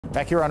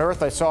Back here on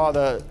Earth, I saw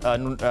the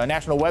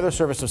National Weather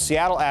Service of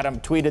Seattle, Adam,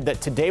 tweeted that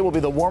today will be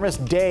the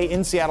warmest day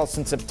in Seattle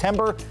since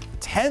September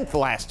 10th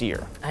last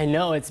year. I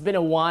know, it's been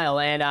a while,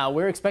 and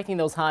we're expecting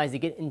those highs to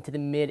get into the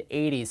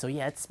mid-80s. So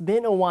yeah, it's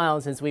been a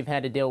while since we've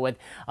had to deal with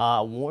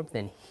warmth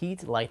and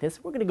heat like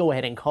this. We're going to go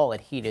ahead and call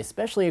it heat,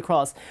 especially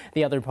across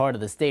the other part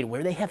of the state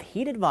where they have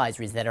heat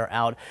advisories that are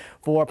out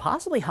for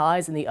possibly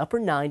highs in the upper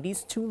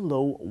 90s to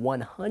low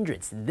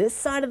 100s. This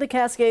side of the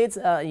Cascades,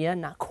 yeah,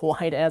 not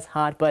quite as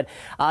hot, but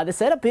the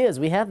setup is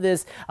we have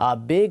this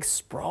big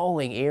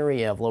sprawling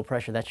area of low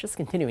pressure that's just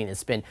continuing to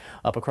spin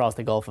up across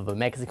the Gulf of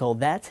Mexico.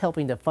 That's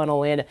helping to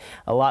funnel in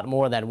a lot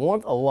more of that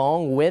warmth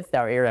along with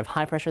our area of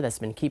high pressure that's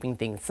been keeping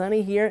things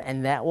sunny here,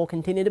 and that will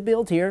continue to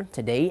build here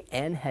today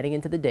and heading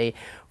into the day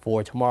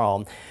for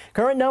tomorrow.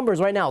 Current numbers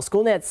right now,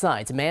 SchoolNet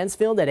sites,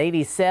 Mansfield at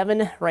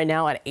 87, right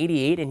now at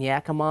 88 in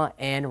Yakima,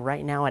 and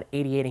right now at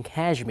 88 in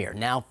Kashmir.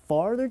 Now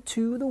farther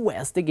to the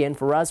west again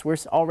for us, we're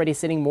already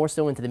sitting more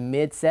so into the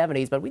mid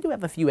 70s, but we do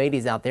have a few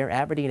 80s out there.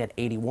 Aberdeen at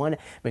 81,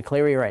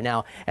 McCleary right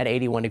now at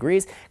 81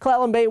 degrees.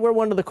 Clallam Bay, we're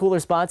one of the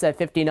cooler spots at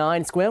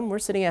 59. Sequim, we're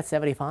sitting at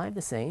 75,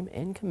 the same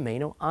in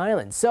Camano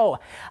Island. So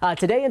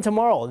today and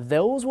tomorrow,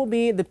 those will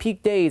be the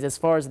peak days as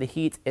far as the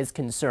heat is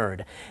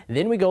concerned.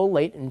 Then we go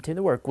late into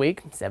the work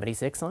week,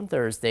 76 on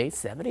Thursday,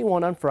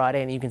 71 on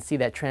Friday, and you can see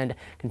that trend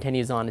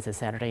continues on into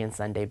Saturday and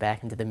Sunday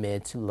back into the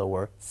mid to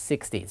lower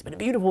 60s. But a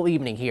beautiful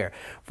evening here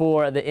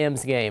for the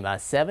M's game.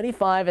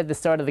 75 at the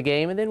start of the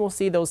game, and then we'll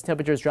see those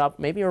temperatures drop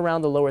maybe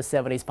around the lower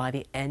 70s by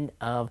the end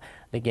of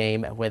the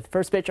game, with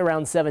first pitch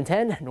around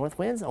 7:10, north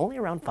winds only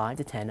around 5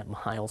 to 10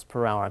 miles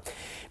per hour.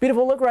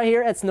 Beautiful look right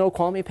here at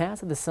Snoqualmie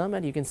Pass at the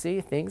summit. You can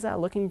see things are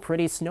looking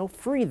pretty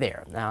snow-free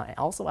there. Now,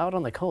 also out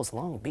on the coast,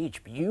 Long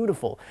Beach,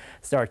 beautiful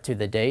start to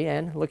the day.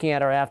 And looking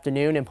at our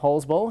afternoon in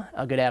Poles Bowl,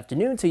 a good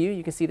afternoon to you.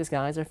 You can see the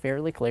skies are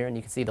fairly clear, and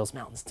you can see those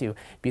mountains too,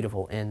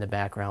 beautiful in the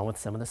background with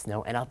some of the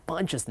snow and a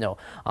bunch of snow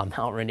on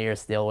Mount Rainier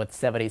still with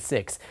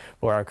 76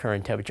 for our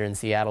current temperature in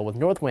Seattle, with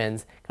north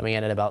winds coming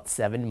in at about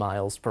 7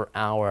 miles per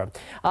hour.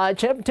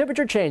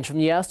 Temperature change from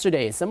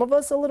yesterday. Some of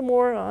us a little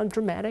more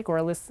dramatic or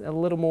a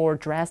little more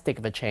drastic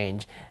of a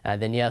change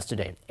than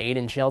yesterday. 8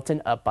 in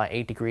Shelton, up by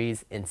 8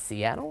 degrees in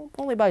Seattle,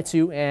 only by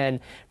 2 in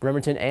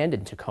Bremerton and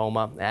in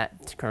Tacoma.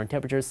 At current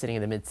temperatures sitting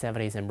in the mid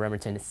 70s in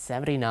Bremerton,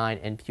 79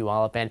 in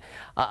Puyallup. And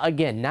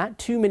again, not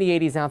too many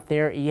 80s out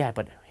there yet,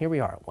 but here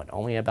we are,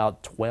 only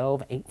about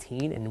 12,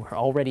 18, and we're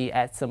already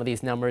at some of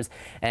these numbers,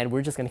 and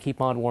we're just going to keep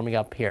on warming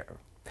up here.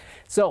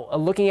 So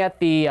looking at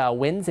the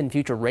winds and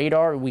future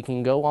radar, we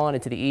can go on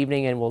into the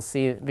evening and we'll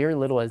see very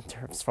little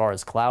as far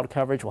as cloud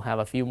coverage. We'll have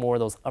a few more of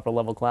those upper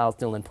level clouds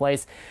still in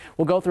place.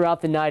 We'll go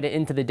throughout the night and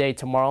into the day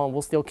tomorrow, and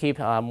we'll still keep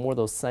more of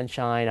those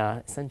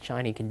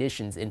sunshiny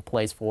conditions in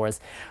place for us.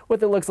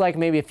 What it looks like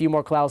maybe a few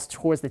more clouds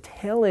towards the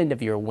tail end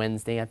of your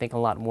Wednesday. I think a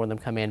lot more of them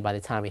come in by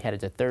the time we head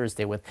into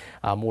Thursday, with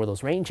more of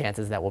those rain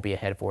chances that will be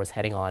ahead for us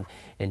heading on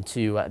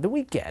into the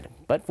weekend.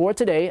 But for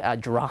today,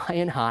 dry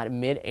and hot,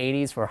 mid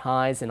 80s for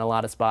highs in a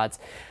lot of spots.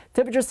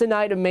 Temperatures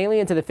tonight are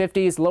mainly into the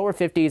 50s, lower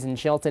 50s in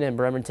Shelton and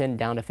Bremerton,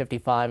 down to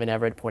 55 in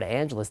Everett, Port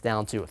Angeles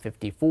down to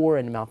 54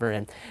 in Mount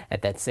Vernon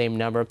at that same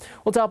number.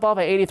 We'll top off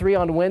at 83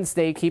 on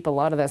Wednesday, keep a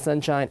lot of that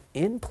sunshine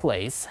in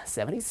place,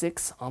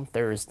 76 on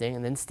Thursday.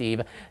 And then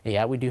Steve,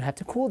 yeah, we do have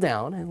to cool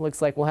down. It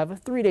looks like we'll have a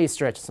 3-day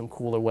stretch of some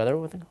cooler weather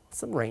with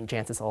some rain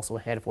chances also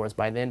ahead for us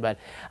by then, but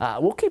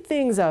we'll keep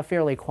things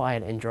fairly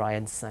quiet and dry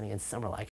and sunny and summer-like.